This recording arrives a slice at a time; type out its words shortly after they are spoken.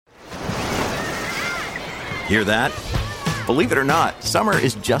Hear that? Believe it or not, summer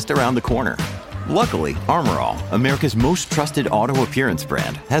is just around the corner. Luckily, Armor All, America's most trusted auto appearance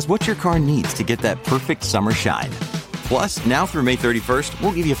brand, has what your car needs to get that perfect summer shine. Plus, now through May 31st,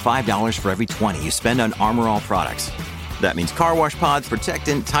 we'll give you $5 for every $20 you spend on Armor All products. That means car wash pods,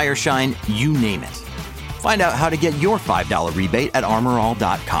 protectant, tire shine, you name it. Find out how to get your $5 rebate at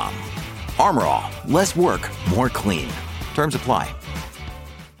armorall.com. Armor All, less work, more clean. Terms apply.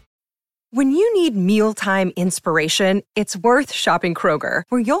 When you need mealtime inspiration, it's worth shopping Kroger,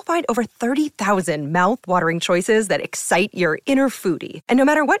 where you'll find over 30,000 mouth-watering choices that excite your inner foodie. And no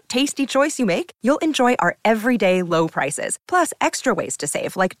matter what tasty choice you make, you'll enjoy our everyday low prices, plus extra ways to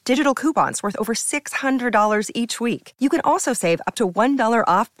save, like digital coupons worth over $600 each week. You can also save up to $1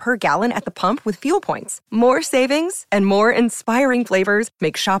 off per gallon at the pump with fuel points. More savings and more inspiring flavors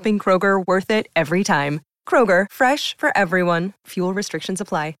make shopping Kroger worth it every time. Kroger, fresh for everyone. Fuel restrictions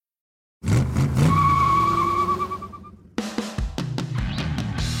apply.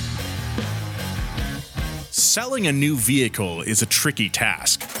 Selling a new vehicle is a tricky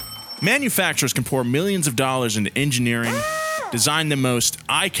task. Manufacturers can pour millions of dollars into engineering, design the most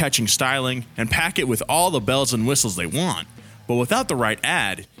eye-catching styling, and pack it with all the bells and whistles they want. But without the right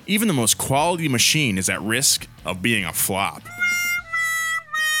ad, even the most quality machine is at risk of being a flop.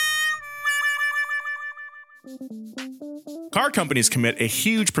 Car companies commit a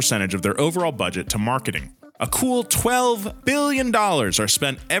huge percentage of their overall budget to marketing. A cool $12 billion are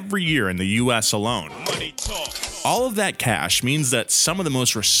spent every year in the US alone. Money talk. All of that cash means that some of the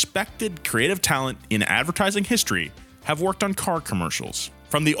most respected creative talent in advertising history have worked on car commercials.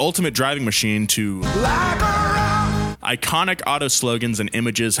 From the ultimate driving machine to iconic auto slogans and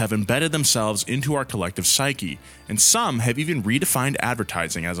images have embedded themselves into our collective psyche, and some have even redefined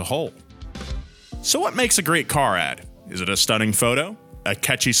advertising as a whole. So what makes a great car ad? Is it a stunning photo? A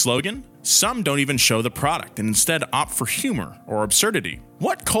catchy slogan? Some don't even show the product and instead opt for humor or absurdity.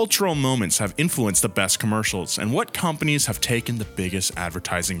 What cultural moments have influenced the best commercials, and what companies have taken the biggest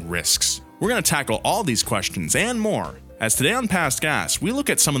advertising risks? We're going to tackle all these questions and more, as today on Past Gas, we look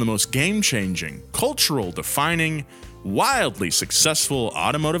at some of the most game-changing, cultural-defining, wildly successful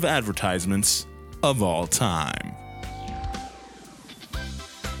automotive advertisements of all time.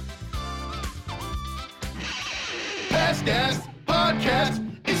 Past Gas Podcast.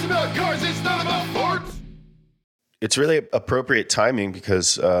 It's about cars, it's not about sports. It's really appropriate timing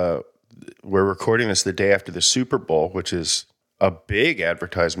because we're recording this the day after the Super Bowl, which is a big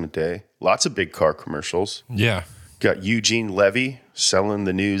advertisement day. Lots of big car commercials. Yeah. Got Eugene Levy selling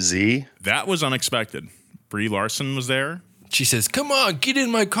the new Z. That was unexpected. Brie Larson was there. She says, "Come on, get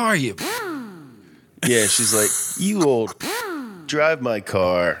in my car, you." Yeah, she's like, "You old, drive my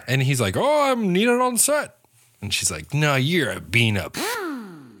car." And he's like, "Oh, I'm needed on set." And she's like, "No, you're a bean-up."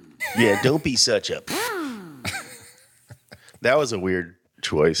 Yeah, don't be such a... That was a weird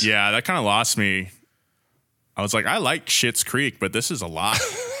choice. Yeah, that kind of lost me. I was like, I like Schitt's Creek, but this is a lot.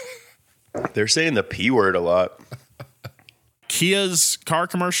 They're saying the P word a lot. Kia's car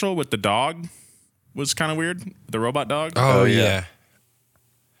commercial with the dog was kind of weird. The robot dog. Oh, yeah.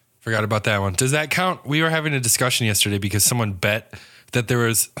 Forgot about that one. Does that count? We were having a discussion yesterday because someone bet that there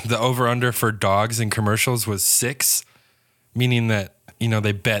was the over-under for dogs in commercials was 6, meaning that, you know,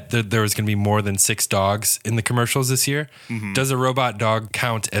 they bet that there was going to be more than 6 dogs in the commercials this year. Mm-hmm. Does a robot dog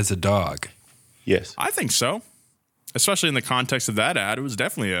count as a dog? Yes. I think so. Especially in the context of that ad, it was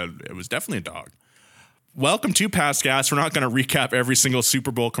definitely a dog. Welcome to Past Gas. We're not going to recap every single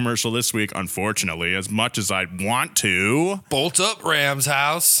Super Bowl commercial this week, unfortunately, as much as I'd want to. Bolt up, Rams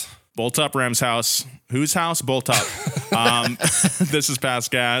house. Bolt up, Rams house. Whose house? Bolt up. This is Past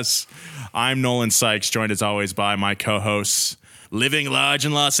Gas. I'm Nolan Sykes, joined as always by my co-hosts. Living large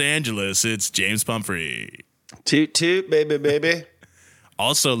in Los Angeles, it's James Pumphrey. Toot toot, baby, baby.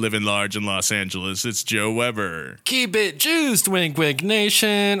 Also living large in Los Angeles, it's Joe Weber. Keep it juiced, wink wink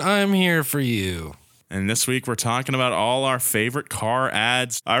nation. I'm here for you. And this week we're talking about all our favorite car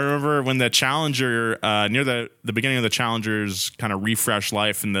ads. I remember when the Challenger, near the beginning of the Challenger's kind of refresh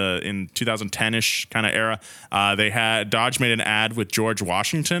life in 2010-ish kind of era, Dodge made an ad with George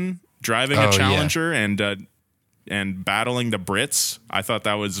Washington driving a Challenger and battling the Brits. I thought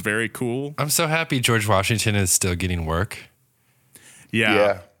that was very cool. I'm so happy George Washington is still getting work.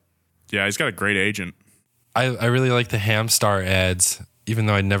 Yeah, he's got a great agent. I really like the Hamstar ads, even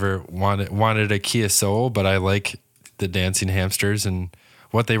though I never wanted a Kia Soul, but I like the dancing hamsters and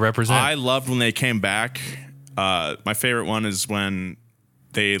what they represent. I loved when they came back. My favorite one is when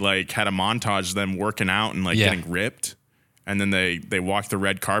they had a montage of them working out and getting ripped, and then they walked the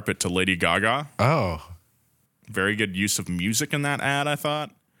red carpet to Lady Gaga. Oh. Very good use of music in that ad, I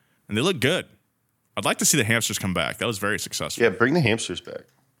thought. And they look good. I'd like to see the hamsters come back. That was very successful. Yeah, bring the hamsters back.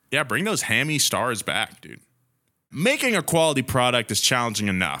 Yeah, bring those hammy stars back, dude. Making a quality product is challenging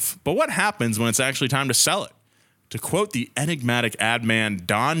enough, but what happens when it's actually time to sell it? To quote the enigmatic ad man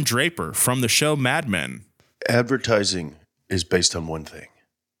Don Draper from the show Mad Men, advertising is based on one thing: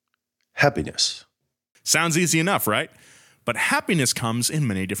 happiness. Sounds easy enough, right? But happiness comes in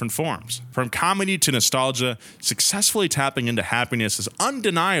many different forms. From comedy to nostalgia, successfully tapping into happiness is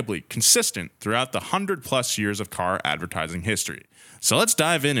undeniably consistent throughout the 100+ years of car advertising history. So let's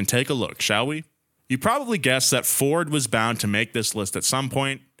dive in and take a look, shall we? You probably guessed that Ford was bound to make this list at some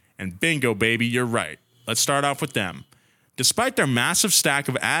point, and bingo, baby, you're right. Let's start off with them. Despite their massive stack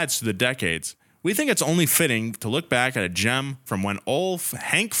of ads through the decades, we think it's only fitting to look back at a gem from when old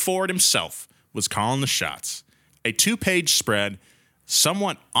Hank Ford himself was calling the shots. A 2-page spread,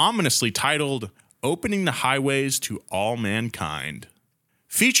 somewhat ominously titled, Opening the Highways to All Mankind.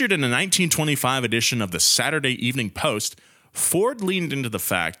 Featured in a 1925 edition of the Saturday Evening Post, Ford leaned into the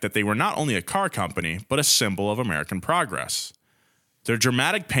fact that they were not only a car company, but a symbol of American progress. Their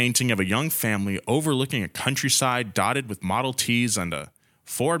dramatic painting of a young family overlooking a countryside dotted with Model Ts and a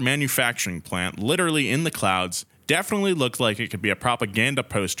Ford manufacturing plant literally in the clouds definitely looked like it could be a propaganda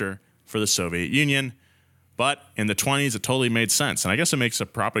poster for the Soviet Union. But in the 1920s, it totally made sense. And I guess it makes a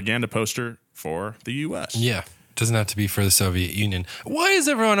propaganda poster for the U.S. Yeah. Doesn't have to be for the Soviet Union. Why is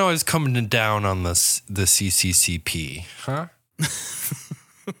everyone always coming down on the CCCP? Huh?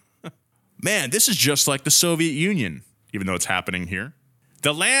 Man, this is just like the Soviet Union, even though it's happening here.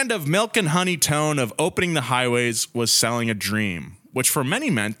 The land of milk and honey tone of opening the highways was selling a dream, which for many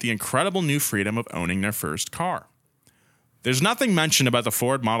meant the incredible new freedom of owning their first car. There's nothing mentioned about the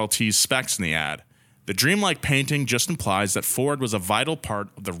Ford Model T's specs in the ad. The dreamlike painting just implies that Ford was a vital part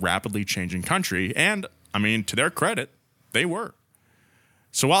of the rapidly changing country, and, I mean, to their credit, they were.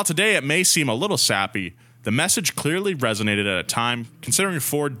 So while today it may seem a little sappy, the message clearly resonated at a time considering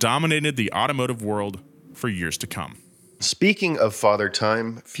Ford dominated the automotive world for years to come. Speaking of Father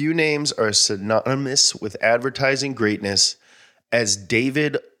Time, few names are as synonymous with advertising greatness as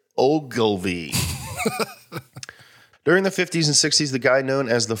David Ogilvy. During the 50s and 60s, the guy known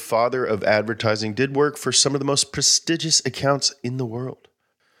as the father of advertising did work for some of the most prestigious accounts in the world.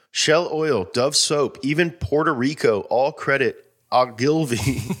 Shell Oil, Dove Soap, even Puerto Rico all credit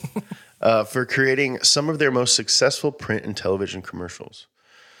Ogilvy for creating some of their most successful print and television commercials.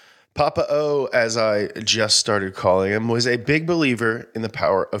 Papa O, as I just started calling him, was a big believer in the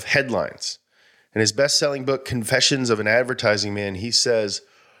power of headlines. In his best-selling book, Confessions of an Advertising Man, he says,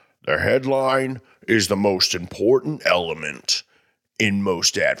 "The headline is the most important element in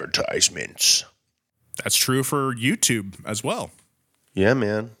most advertisements." That's true for YouTube as well. Yeah,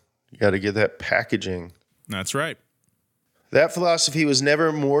 man. You got to get that packaging. That's right. That philosophy was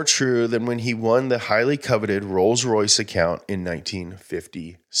never more true than when he won the highly coveted Rolls-Royce account in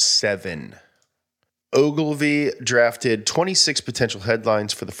 1957. Ogilvy drafted 26 potential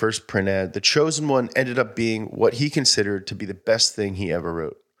headlines for the first print ad. The chosen one ended up being what he considered to be the best thing he ever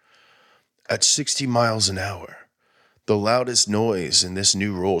wrote. "At 60 miles an hour, the loudest noise in this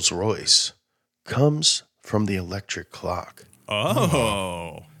new Rolls-Royce comes from the electric clock."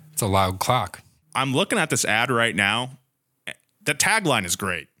 Oh. It's a loud clock. I'm looking at this ad right now. The tagline is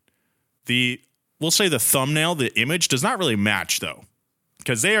great. We'll say the thumbnail, the image does not really match though.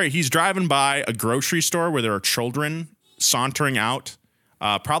 Because he's driving by a grocery store where there are children sauntering out.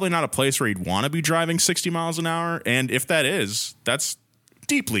 Probably not a place where he'd want to be driving 60 miles an hour. And if that is, that's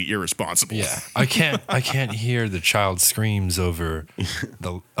deeply irresponsible. Yeah. I can't hear the child screams over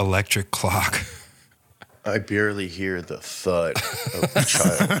the electric clock. I barely hear the thud of the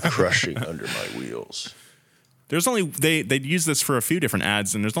child crushing under my wheels. There's only they use this for a few different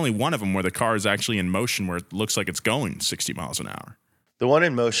ads, and there's only one of them where the car is actually in motion, where it looks like it's going 60 miles an hour. The one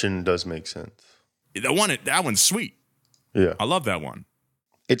in motion does make sense. That one's sweet. Yeah, I love that one.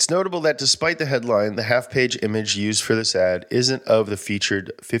 It's notable that despite the headline, the half-page image used for this ad isn't of the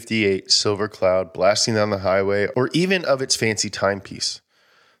featured 58 Silver Cloud blasting down the highway, or even of its fancy timepiece.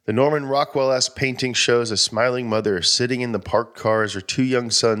 The Norman Rockwell-esque painting shows a smiling mother sitting in the parked car as her two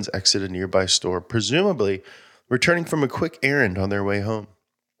young sons exit a nearby store, presumably returning from a quick errand on their way home.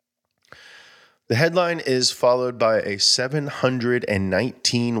 The headline is followed by a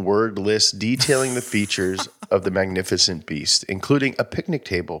 719-word list detailing the features of the magnificent beast, including a picnic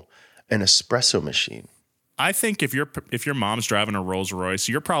table, an espresso machine. I think if your mom's driving a Rolls Royce,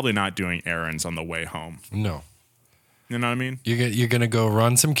 you're probably not doing errands on the way home. No. You know what I mean? You're going to go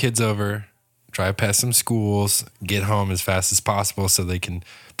run some kids over, drive past some schools, get home as fast as possible so they can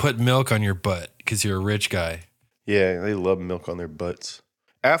put milk on your butt because you're a rich guy. Yeah, they love milk on their butts.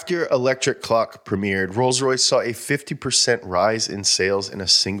 After Electric Clock premiered, Rolls-Royce saw a 50% rise in sales in a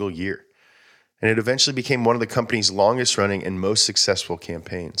single year, and it eventually became one of the company's longest-running and most successful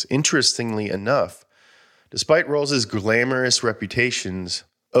campaigns. Interestingly enough, despite Rolls' glamorous reputations,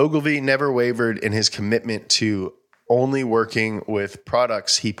 Ogilvy never wavered in his commitment to only working with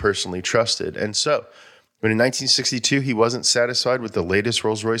products he personally trusted. And so, when in 1962 he wasn't satisfied with the latest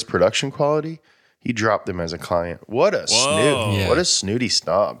Rolls-Royce production quality, he dropped them as a client. What a snoot. Yeah. What a snooty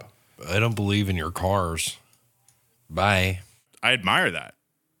snob. I don't believe in your cars. Bye. I admire that.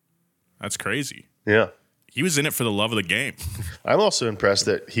 That's crazy. Yeah. He was in it for the love of the game. I'm also impressed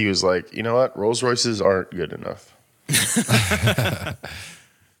that he was like, you know what? Rolls-Royces aren't good enough.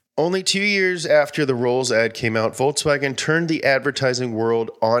 Only 2 years after the Rolls ad came out, Volkswagen turned the advertising world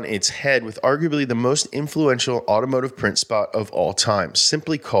on its head with arguably the most influential automotive print spot of all time,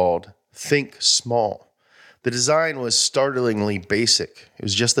 simply called Think Small. The design was startlingly basic. It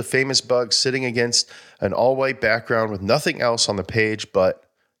was just the famous bug sitting against an all-white background with nothing else on the page but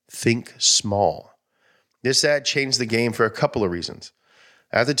Think Small. This ad changed the game for a couple of reasons.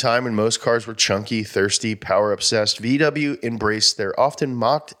 At the time when most cars were chunky, thirsty, power-obsessed, VW embraced their often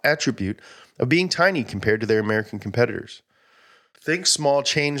mocked attribute of being tiny compared to their American competitors. Think Small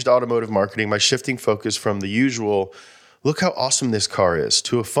changed automotive marketing by shifting focus from the usual, look how awesome this car is,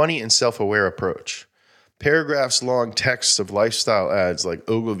 to a funny and self-aware approach. Paragraphs-long texts of lifestyle ads like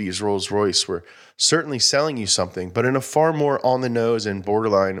Ogilvy's Rolls-Royce were certainly selling you something, but in a far more on-the-nose and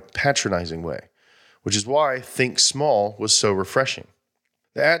borderline patronizing way, which is why Think Small was so refreshing.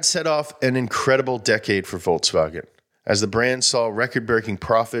 The ad set off an incredible decade for Volkswagen, as the brand saw record-breaking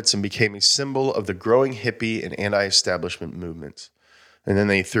profits and became a symbol of the growing hippie and anti-establishment movements. And then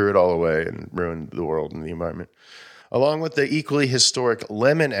they threw it all away and ruined the world and the environment. Along with the equally historic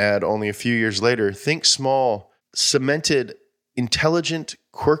Lemon ad only a few years later, Think Small cemented intelligent,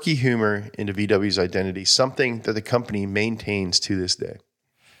 quirky humor into VW's identity, something that the company maintains to this day.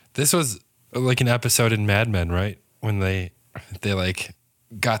 This was like an episode in Mad Men, right? When they like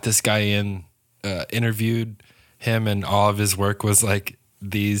got this guy in, interviewed him, and all of his work was like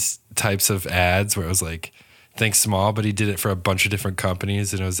these types of ads where it was like, Think Small, but he did it for a bunch of different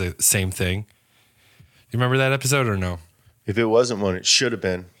companies and it was the same thing. You remember that episode or no? If it wasn't one, it should have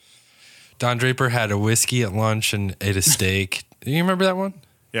been. Don Draper had a whiskey at lunch and ate a steak. Do you remember that one?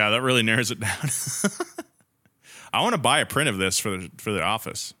 Yeah, that really narrows it down. I want to buy a print of this for the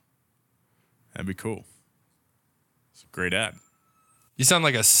office. That'd be cool. It's a great ad. You sound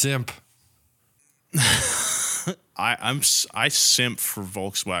like a simp. I simp for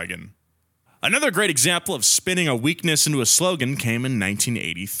Volkswagen. Another great example of spinning a weakness into a slogan came in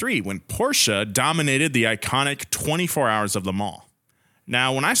 1983 when Porsche dominated the iconic 24 Hours of Le Mans.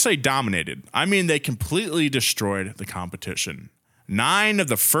 Now, when I say dominated, I mean they completely destroyed the competition. 9 of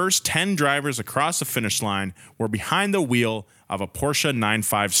the first 10 drivers across the finish line were behind the wheel of a Porsche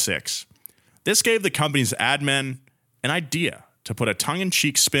 956. This gave the company's ad men an idea to put a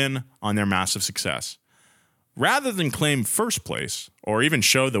tongue-in-cheek spin on their massive success. Rather than claim first place, or even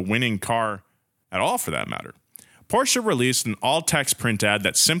show the winning car at all for that matter, Porsche released an all-text print ad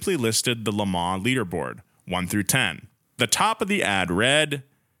that simply listed the Le Mans leaderboard, 1 through 10. The top of the ad read,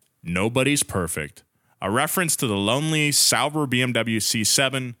 "Nobody's perfect," a reference to the lonely Sauber BMW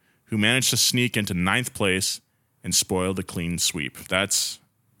C7 who managed to sneak into 9th place and spoiled a clean sweep. That's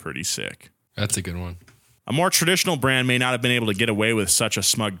pretty sick. That's a good one. A more traditional brand may not have been able to get away with such a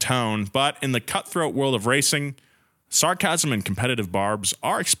smug tone, but in the cutthroat world of racing, sarcasm and competitive barbs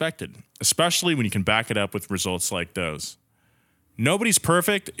are expected, especially when you can back it up with results like those. Nobody's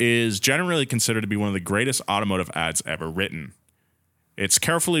Perfect is generally considered to be one of the greatest automotive ads ever written. Its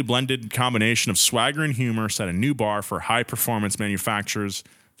carefully blended combination of swagger and humor set a new bar for high-performance manufacturers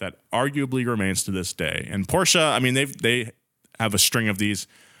that arguably remains to this day. And Porsche, I mean, they have a string of these.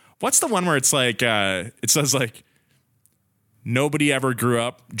 What's the one where it's like, it says like, nobody ever grew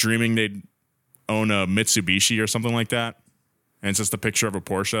up dreaming they'd own a Mitsubishi or something like that? And it's just a picture of a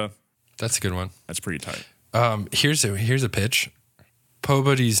Porsche. That's a good one. That's pretty tight. Here's a pitch. Po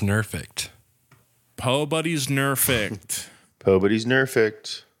Buddy's Nerfect. Po Buddy's Nerfect. Po Buddy's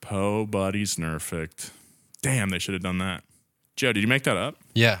Nerfect. Po Buddy's Nerfect. Damn, they should have done that. Joe, did you make that up?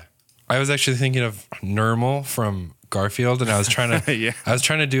 Yeah. I was actually thinking of Nermal from Garfield, and I was trying to Yeah. I was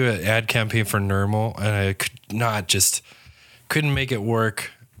trying to do an ad campaign for Nermal, and I couldn't make it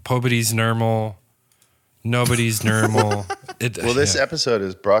work. Po Buddy's Nermal. Nobody's Nermal. Well, this episode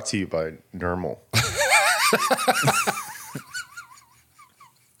is brought to you by Nermal.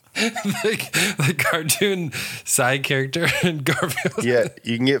 the cartoon side character in Garfield. Yeah,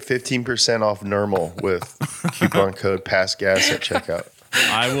 you can get 15% off Nermal with coupon code PASSGAS at checkout.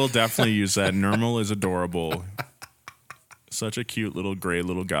 I will definitely use that. Nermal is adorable. Such a cute little gray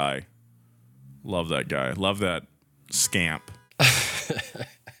little guy. Love that guy. Love that scamp.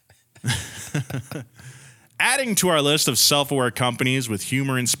 Adding to our list of self-aware companies with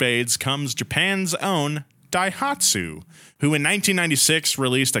humor in spades comes Japan's own Daihatsu, who in 1996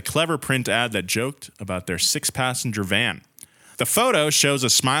 released a clever print ad that joked about their 6-passenger van. The photo shows a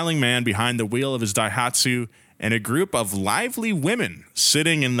smiling man behind the wheel of his Daihatsu and a group of lively women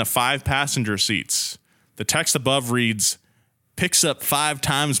sitting in the 5-passenger seats. The text above reads, "Picks up 5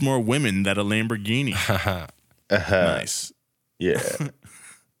 times more women than a Lamborghini." Nice. Yeah.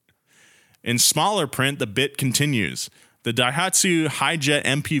 In smaller print, the bit continues. The Daihatsu Hijet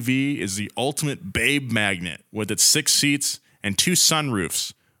MPV is the ultimate babe magnet with its 6 seats and 2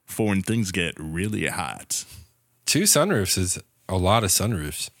 sunroofs for when things get really hot. 2 sunroofs is a lot of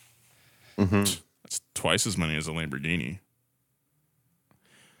sunroofs. Mm-hmm. That's twice as many as a Lamborghini.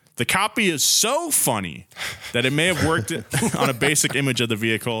 The copy is so funny that it may have worked on a basic image of the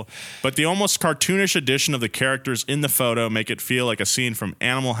vehicle, but the almost cartoonish addition of the characters in the photo make it feel like a scene from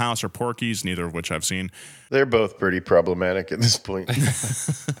Animal House or Porky's, neither of which I've seen. They're both pretty problematic at this point.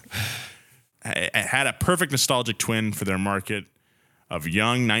 It had a perfect nostalgic twin for their market of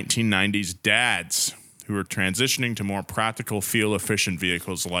young 1990s dads who are transitioning to more practical, fuel-efficient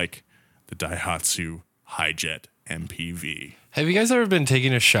vehicles like the Daihatsu Hijet MPV. Have you guys ever been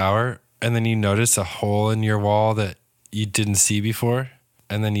taking a shower and then you notice a hole in your wall that you didn't see before?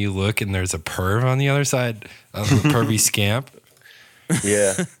 And then you look and there's a perv on the other side, a pervy scamp?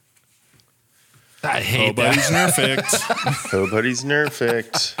 Yeah. I hate Nobody's that. nerfed. Nobody's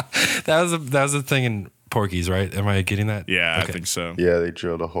nerfed. That was a thing in Porky's, right? Am I getting that? Yeah, Okay. I think so. Yeah, they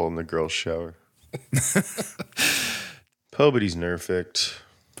drilled a hole in the girl's shower. Nobody's nerfed.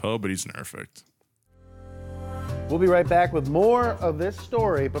 Nobody's nerfed. We'll be right back with more of this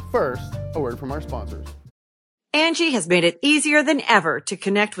story, but first, a word from our sponsors. Angie has made it easier than ever to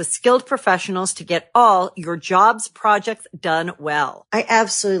connect with skilled professionals to get all your jobs projects done well. I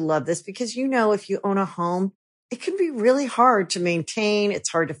absolutely love this because, you know, if you own a home, it can be really hard to maintain. It's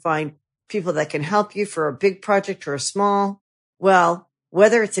hard to find people that can help you for a big project or a small. Well,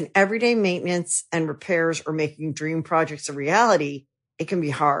 whether it's in everyday maintenance and repairs or making dream projects a reality, it can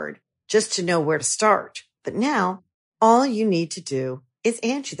be hard just to know where to start. But now, all you need to do is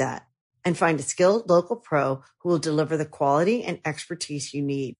Angie that and find a skilled local pro who will deliver the quality and expertise you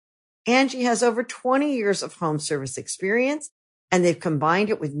need. Angie has over 20 years of home service experience, and they've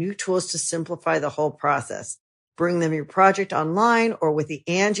combined it with new tools to simplify the whole process. Bring them your project online or with the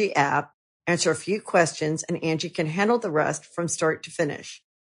Angie app, answer a few questions, and Angie can handle the rest from start to finish.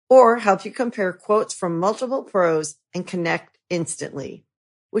 Or help you compare quotes from multiple pros and connect instantly,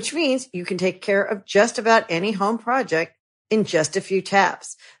 which means you can take care of just about any home project in just a few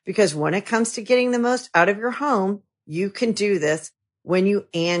taps. Because when it comes to getting the most out of your home, you can do this when you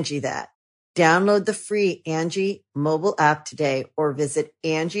Angie that. Download the free Angie mobile app today or visit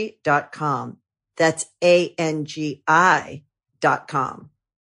Angie.com. That's ANGI.com.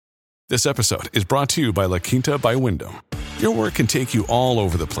 This episode is brought to you by La Quinta by Wyndham. Your work can take you all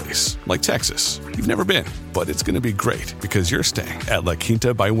over the place, like Texas. You've never been, but it's going to be great because you're staying at La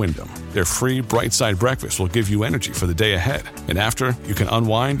Quinta by Wyndham. Their free Bright Side breakfast will give you energy for the day ahead. And after, you can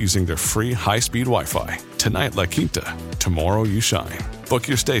unwind using their free high-speed Wi-Fi. Tonight, La Quinta. Tomorrow, you shine. Book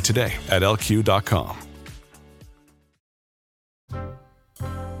your stay today at LQ.com.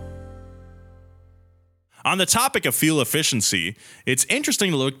 On the topic of fuel efficiency, it's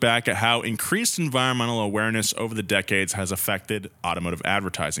interesting to look back at how increased environmental awareness over the decades has affected automotive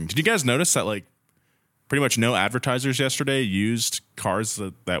advertising. Did you guys notice that, like, pretty much no advertisers yesterday used cars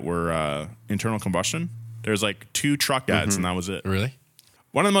that were internal combustion? There's like 2 truck ads, and that was it. Really?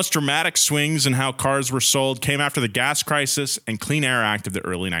 One of the most dramatic swings in how cars were sold came after the gas crisis and Clean Air Act of the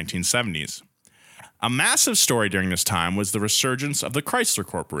early 1970s. A massive story during this time was the resurgence of the Chrysler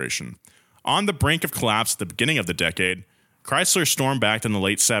Corporation. On the brink of collapse at the beginning of the decade, Chrysler stormed back in the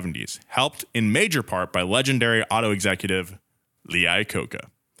late 70s, helped in major part by legendary auto executive Lee Iacocca.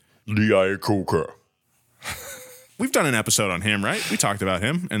 Lee Iacocca. We've done an episode on him, right? We talked about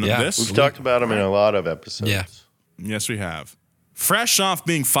him in this. We've talked about him in a lot of episodes. Yeah. Yes, we have. Fresh off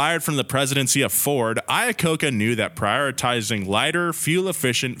being fired from the presidency of Ford, Iacocca knew that prioritizing lighter,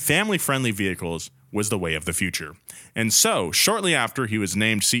 fuel-efficient, family-friendly vehicles was the way of the future. And so, shortly after he was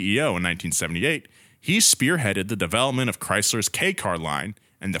named CEO in 1978, he spearheaded the development of Chrysler's K-Car line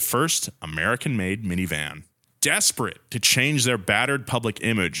and the first American-made minivan. Desperate to change their battered public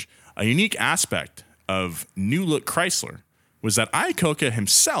image, a unique aspect of new-look Chrysler was that Iacocca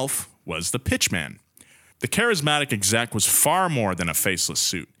himself was the pitchman. The charismatic exec was far more than a faceless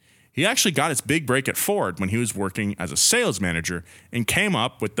suit. He actually got his big break at Ford when he was working as a sales manager and came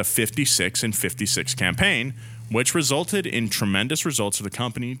up with the 56 and 56 campaign, which resulted in tremendous results for the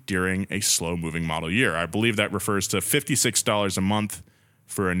company during a slow-moving model year. I believe that refers to $56 a month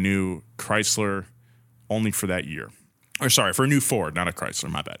for a new Chrysler only for that year. Or sorry, for a new Ford, not a Chrysler,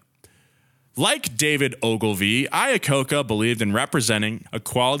 my bad. Like David Ogilvy, Iacocca believed in representing a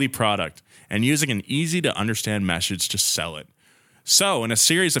quality product and using an easy-to-understand message to sell it. So, in a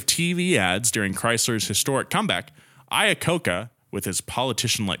series of TV ads during Chrysler's historic comeback, Iacocca, with his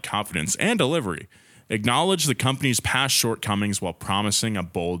politician-like confidence and delivery, acknowledged the company's past shortcomings while promising a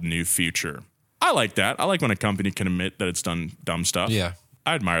bold new future. I like that. I like when a company can admit that it's done dumb stuff. Yeah.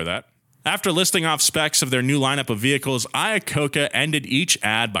 I admire that. After listing off specs of their new lineup of vehicles, Iacocca ended each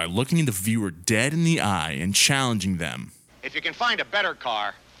ad by looking the viewer dead in the eye and challenging them. If you can find a better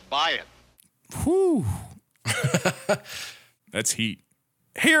car, buy it. Whew. That's heat.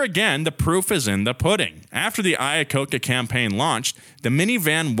 Here again, the proof is in the pudding. After the Iacocca campaign launched, the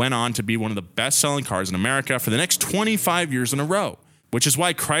minivan went on to be one of the best-selling cars in America for the next 25 years in a row, which is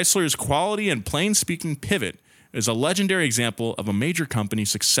why Chrysler's quality and plain-speaking pivot is a legendary example of a major company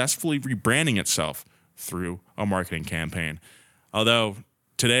successfully rebranding itself through a marketing campaign. Although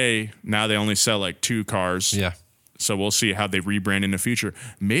today, now they only sell like 2 cars. Yeah. So we'll see how they rebrand in the future.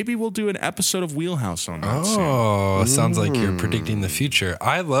 Maybe we'll do an episode of Wheelhouse on that soon. Oh, sounds like you're predicting the future.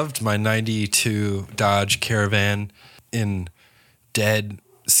 I loved my 92 Dodge Caravan in dead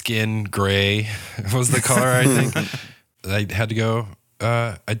skin gray was the color, I think. I had to go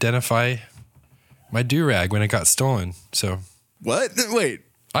identify my do-rag when it got stolen. So What? Wait.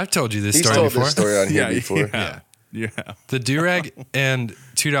 I've told you this He's story told before. this story on here before. Yeah. The do-rag and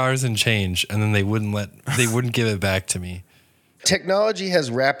 $2 and change, and then they wouldn't give it back to me. Technology has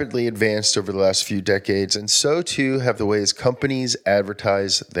rapidly advanced over the last few decades, and so too have the ways companies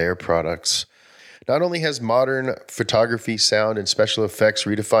advertise their products. Not only has modern photography, sound, and special effects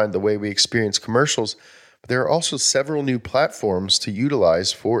redefined the way we experience commercials, but there are also several new platforms to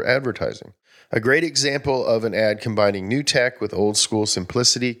utilize for advertising. A great example of an ad combining new tech with old school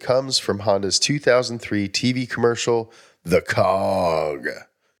simplicity comes from Honda's 2003 TV commercial, The Cog.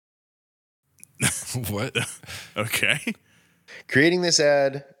 What? Okay. Creating this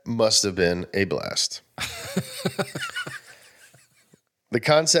ad must have been a blast. The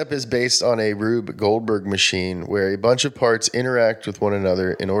concept is based on a Rube Goldberg machine where a bunch of parts interact with one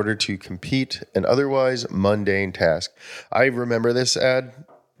another in order to complete an otherwise mundane task. I remember this ad.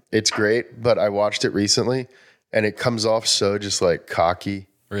 It's great, but I watched it recently, and it comes off so just like cocky.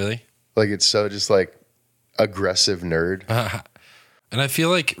 Really? Like it's so just like aggressive nerd. And I feel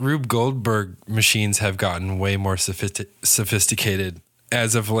like Rube Goldberg machines have gotten way more sophisticated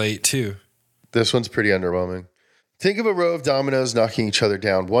as of late, too. This one's pretty underwhelming. Think of a row of dominoes knocking each other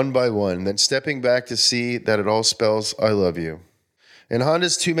down one by one, then stepping back to see that it all spells I love you. In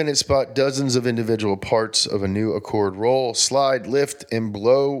Honda's 2-minute spot, dozens of individual parts of a new Accord roll, slide, lift, and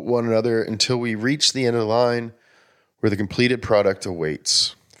blow one another until we reach the end of the line where the completed product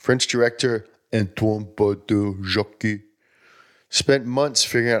awaits. French director Antoine Jacques spent months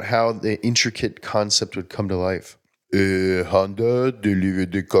figuring out how the intricate concept would come to life. Honda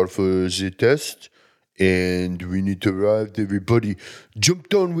delivered the car for the test, and when it arrived, everybody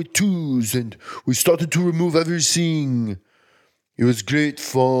jumped on with tools, and we started to remove everything. It was great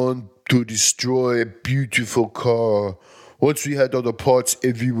fun to destroy a beautiful car. Once we had other parts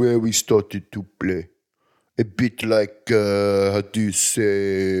everywhere, we started to play. A bit like, how do you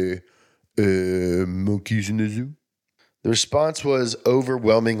say, monkeys in the zoo? The response was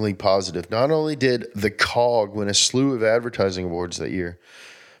overwhelmingly positive. Not only did The Cog win a slew of advertising awards that year,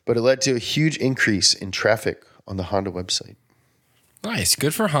 but it led to a huge increase in traffic on the Honda website. Nice.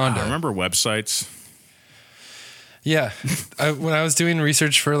 Good for Honda. I remember websites. Yeah. When I was doing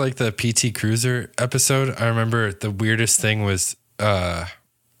research for like the PT Cruiser episode, I remember the weirdest thing was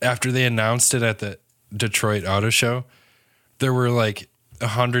after they announced it at the Detroit Auto Show, there were like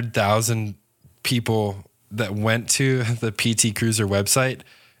 100,000 people that went to the PT Cruiser website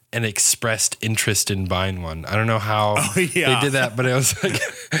and expressed interest in buying one. I don't know how they did that, but it was like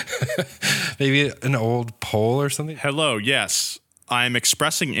maybe an old poll or something. Hello, yes. I'm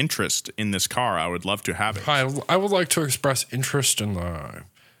expressing interest in this car. I would love to have it. Hi, I would like to express interest in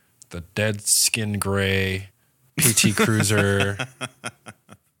the dead skin gray PT Cruiser.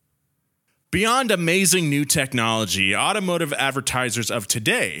 Beyond amazing new technology, automotive advertisers of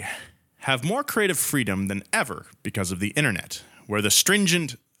today have more creative freedom than ever because of the internet, where the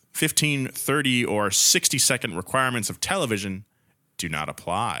stringent 15, 30, or 60-second requirements of television do not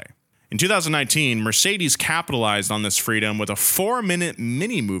apply. In 2019, Mercedes capitalized on this freedom with a 4-minute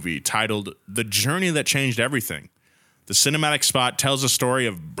mini-movie titled The Journey That Changed Everything. The cinematic spot tells the story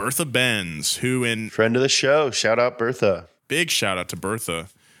of Bertha Benz, who in... Friend of the show. Shout out Bertha. Big shout out to Bertha,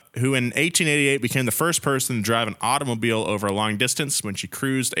 who in 1888 became the first person to drive an automobile over a long distance when she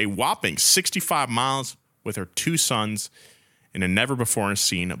cruised a whopping 65 miles with her 2 sons in a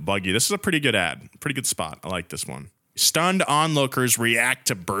never-before-seen buggy. This is a pretty good ad. Pretty good spot. I like this one. Stunned onlookers react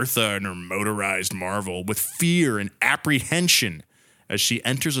to Bertha and her motorized marvel with fear and apprehension as she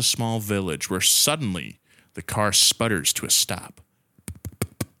enters a small village where suddenly the car sputters to a stop.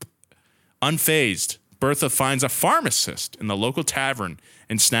 Unfazed, Bertha finds a pharmacist in the local tavern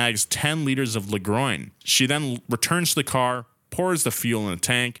and snags 10 liters of LaGroin. She then returns to the car, pours the fuel in the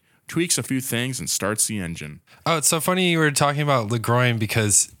tank, tweaks a few things, and starts the engine. Oh, it's so funny you were talking about LaGroin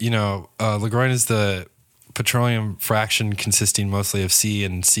because, LaGroin is the petroleum fraction consisting mostly of C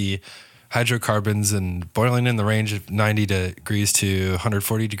and C hydrocarbons and boiling in the range of 90 degrees to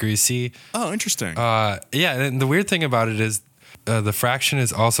 140 degrees C. Oh, interesting. Yeah, and the weird thing about it is the fraction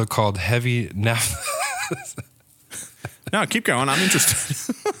is also called heavy naphtha. No, keep going. I'm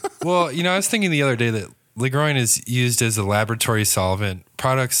interested. Well, I was thinking the other day that LaGroin is used as a laboratory solvent.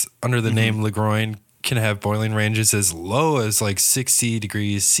 Products under the name LaGroin can have boiling ranges as low as like 60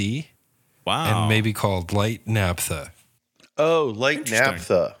 degrees C. Wow. And may be called light naphtha. Oh, light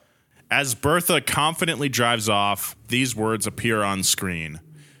naphtha. As Bertha confidently drives off, these words appear on screen.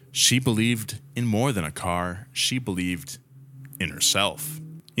 She believed in more than a car. She believed in herself.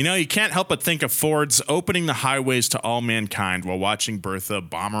 You can't help but think of Ford's opening the highways to all mankind while watching Bertha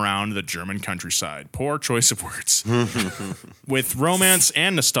bomb around the German countryside. Poor choice of words. With romance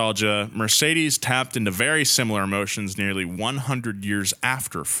and nostalgia, Mercedes tapped into very similar emotions nearly 100 years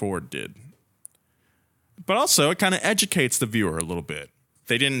after Ford did. But also, it kind of educates the viewer a little bit.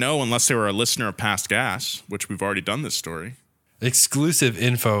 They didn't know unless they were a listener of Past Gas, which we've already done this story. Exclusive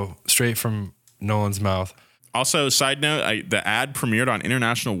info straight from Nolan's mouth. Also, side note, the ad premiered on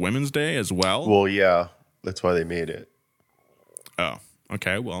International Women's Day as well. Well, yeah, that's why they made it. Oh,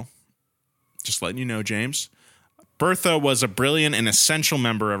 okay. Well, just letting you know, James. Bertha was a brilliant and essential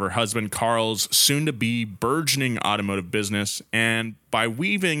member of her husband Carl's soon-to-be burgeoning automotive business, and by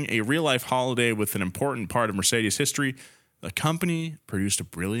weaving a real-life holiday with an important part of Mercedes history, the company produced a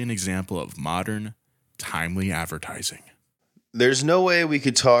brilliant example of modern, timely advertising. There's no way we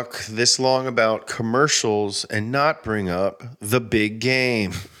could talk this long about commercials and not bring up the big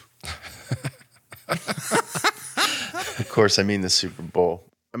game. Of course, I mean the Super Bowl.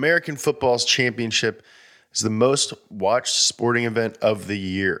 American football's championship is the most watched sporting event of the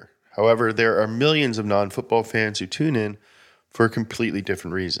year. However, there are millions of non-football fans who tune in for a completely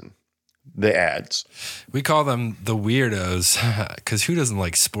different reason. The ads. We call them the weirdos because who doesn't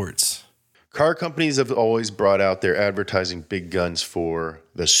like sports? Car companies have always brought out their advertising big guns for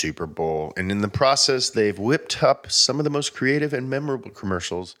the Super Bowl, and in the process, they've whipped up some of the most creative and memorable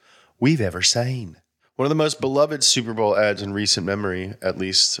commercials we've ever seen. One of the most beloved Super Bowl ads in recent memory, at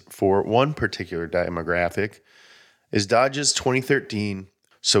least for one particular demographic, is Dodge's 2013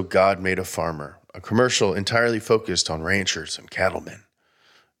 So God Made a Farmer, a commercial entirely focused on ranchers and cattlemen.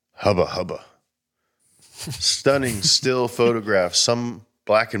 Hubba hubba. Stunning still photographs, some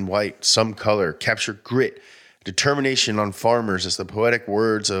black and white, some color, capture grit, determination on farmers as the poetic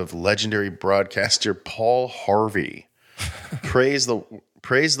words of legendary broadcaster Paul Harvey. Praise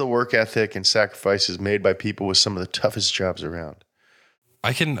the work ethic and sacrifices made by people with some of the toughest jobs around.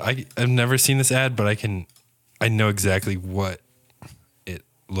 I've never seen this ad, but I know exactly what it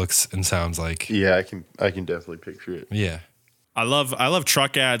looks and sounds like. Yeah, I can definitely picture it. Yeah. I love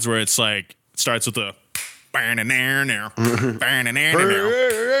truck ads where it's like starts with a yeah.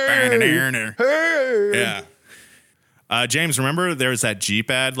 James, remember there was that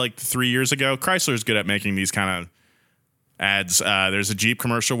Jeep ad like 3 years ago? Chrysler's good at making these kind of ads. There's a Jeep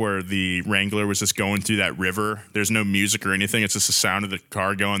commercial where the Wrangler was just going through that river. There's no music or anything. It's just the sound of the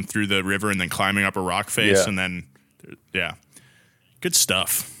car going through the river and then climbing up a rock face. Yeah. And then, yeah. Good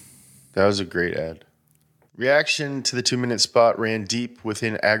stuff. That was a great ad. Reaction to the 2-minute spot ran deep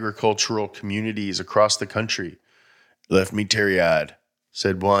within agricultural communities across the country. Left me teary-eyed,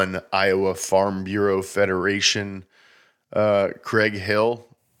 said one Iowa Farm Bureau Federation, Craig Hill.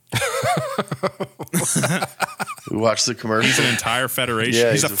 We watched the commercial. He's an entire federation.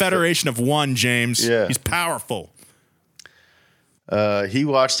 Yeah, he's a federation of one, James. Yeah. He's powerful. He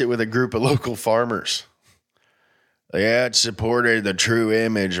watched it with a group of local farmers. The ad supported the true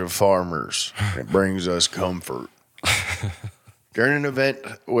image of farmers. It brings us comfort. During an event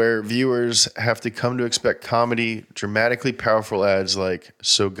where viewers have to come to expect comedy, dramatically powerful ads like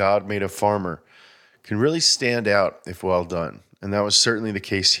 "So God Made a Farmer" can really stand out if well done. And that was certainly the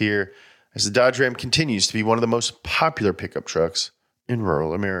case here, as the Dodge Ram continues to be one of the most popular pickup trucks in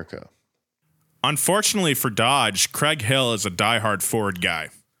rural America. Unfortunately for Dodge, Craig Hill is a diehard Ford guy.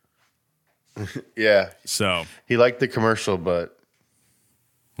 Yeah. So he liked the commercial, but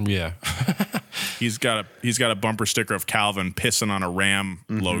yeah. he's got a bumper sticker of Calvin pissing on a Ram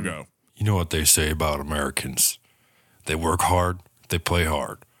logo. You know what they say about Americans? They work hard, they play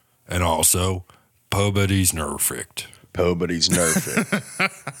hard, and also poverty's nerfed. Poverty's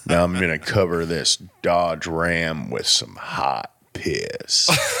nerfed. Now I'm gonna cover this Dodge Ram with some hot piss.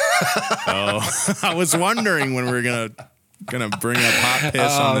 Oh, I was wondering when we were gonna bring up hot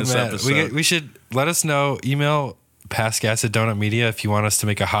piss on this episode. We should let us know. Email Passgas at Donut Media if you want us to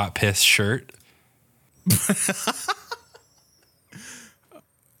make a hot piss shirt.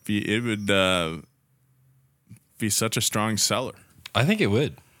 It would be such a strong seller. I think it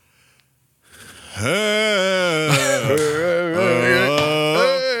would. It's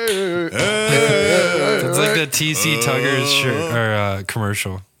like the TC Tuggers shirt or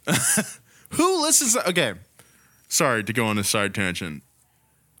commercial. Who listens? Okay, sorry to go on a side tangent.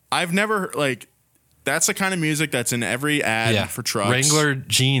 I've never that's the kind of music that's in every ad for trucks. Wrangler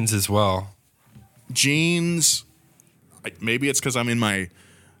jeans as well. Jeans. Maybe it's because I'm in my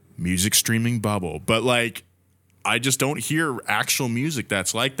music streaming bubble, but I just don't hear actual music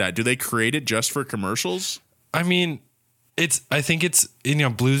that's like that. Do they create it just for commercials? I mean, I think it's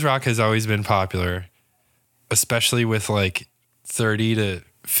blues rock has always been popular, especially with 30 to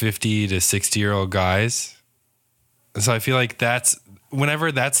 50 to 60-year-old guys. So I feel like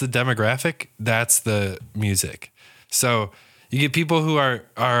whenever that's the demographic, that's the music. So you get people who are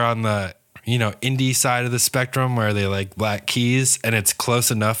on the, indie side of the spectrum where they like Black Keys and it's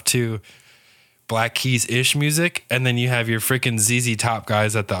close enough to Black Keys-ish music. And then you have your freaking ZZ Top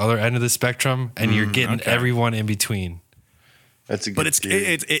guys at the other end of the spectrum and you're getting everyone in between. That's a good But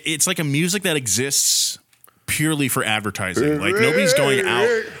it's like a music that exists purely for advertising. Nobody's going out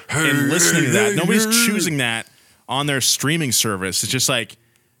and listening to that. Nobody's choosing that on their streaming service. It's just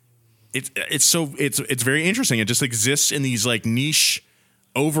it's very interesting. It just exists in these niche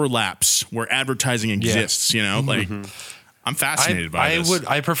overlaps where advertising exists, I'm fascinated by this.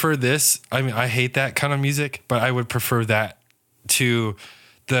 I prefer this. I mean, I hate that kind of music, but I would prefer that to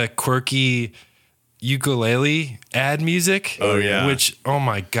the quirky ukulele ad music. Oh yeah. Which, oh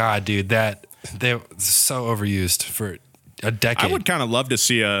my God, dude, they're so overused for a decade. I would kind of love to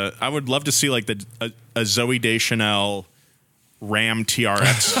see a Zoe Deschanel Ram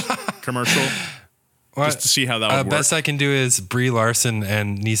TRX commercial. Just to see how that would work. Best I can do is Brie Larson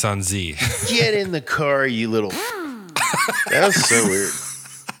and Nissan Z. Get in the car, you little... That was so weird.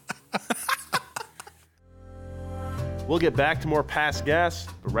 We'll get back to more Past Gas,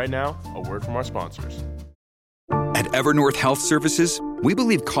 but right now, a word from our sponsors. At Evernorth Health Services, we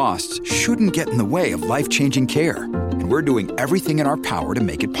believe costs shouldn't get in the way of life-changing care, and we're doing everything in our power to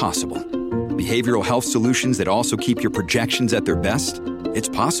make it possible. Behavioral health solutions that also keep your projections at their best? It's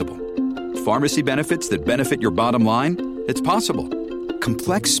possible. Pharmacy benefits that benefit your bottom line? It's possible.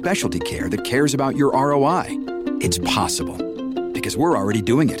 Complex specialty care that cares about your ROI? It's possible. Because we're already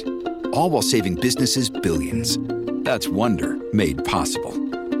doing it. All while saving businesses billions. That's Wonder made possible.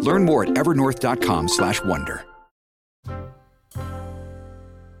 Learn more at evernorth.com/wonder.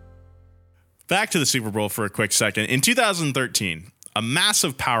 Back to the Super Bowl for a quick second. In 2013, a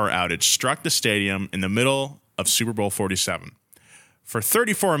massive power outage struck the stadium in the middle of Super Bowl 47. For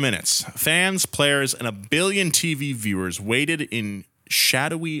 34 minutes, fans, players, and a billion TV viewers waited in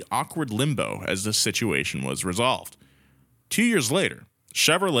shadowy, awkward limbo as the situation was resolved. 2 years later,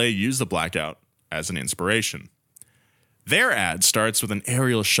 Chevrolet used the blackout as an inspiration. Their ad starts with an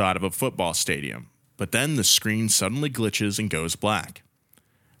aerial shot of a football stadium, but then the screen suddenly glitches and goes black.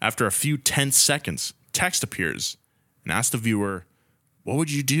 After a few tense seconds, text appears and asks the viewer, "What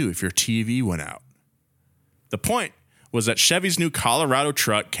would you do if your TV went out?" The point was that Chevy's new Colorado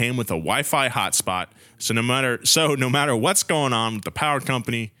truck came with a Wi-Fi hotspot, so no matter what's going on with the power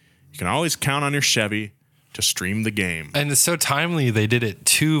company, you can always count on your Chevy to stream the game. And it's so timely. They did it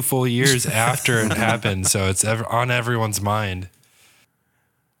 2 full years after it happened, so it's on everyone's mind.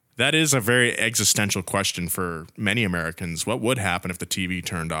 That is a very existential question for many Americans. What would happen if the TV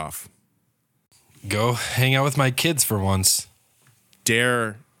turned off? Go hang out with my kids for once.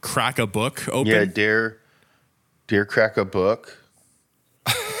 Dare crack a book open? Yeah, dare crack a book.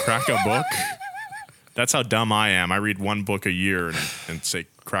 Crack a book? That's how dumb I am. I read one book a year and say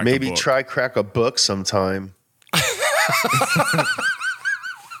crack a book. Maybe try crack a book sometime.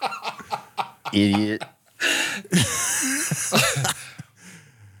 Idiot.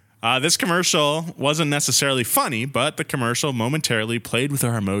 This commercial wasn't necessarily funny, but the commercial momentarily played with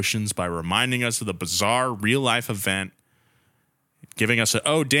our emotions by reminding us of the bizarre real-life event, giving us a,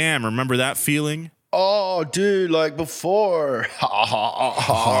 oh, damn, remember that feeling? Oh, dude, like before.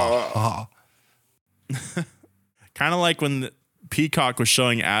 Kind of like when Peacock was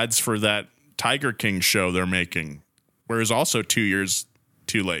showing ads for that Tiger King show they're making, whereas also 2 years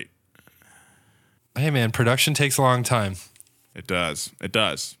too late. Hey, man, production takes a long time. It does. It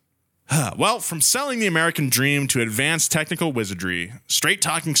does. Well, from selling the American dream to advanced technical wizardry,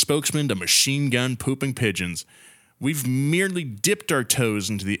 straight-talking spokesman to machine gun pooping pigeons, we've merely dipped our toes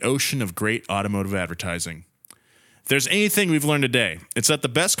into the ocean of great automotive advertising. If there's anything we've learned today, it's that the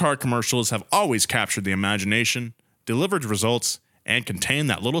best car commercials have always captured the imagination, delivered results, and contained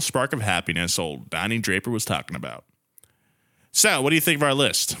that little spark of happiness old Donnie Draper was talking about. So, what do you think of our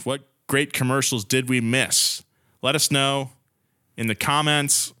list? What great commercials did we miss? Let us know in the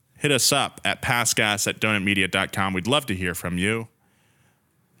comments. Hit us up at passgas@donutmedia.com. We'd love to hear from you.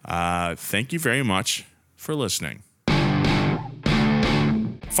 Thank you very much for listening.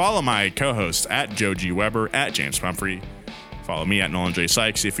 Follow my co-host at Joe G. Weber, at James Pumphrey. Follow me at Nolan J.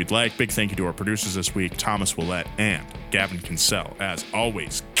 Sykes if you'd like. Big thank you to our producers this week, Thomas Willett and Gavin Kinsell, as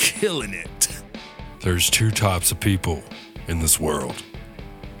always, killing it. There's two types of people in this world.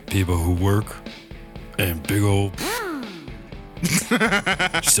 People who work and big old...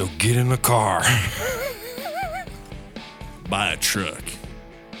 So get in the car. Buy a truck.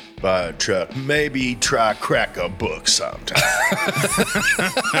 Buy a truck. Maybe try crack a book sometime.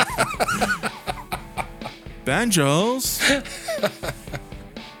 Banjos.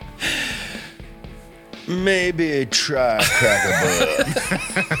 Maybe try crack a book.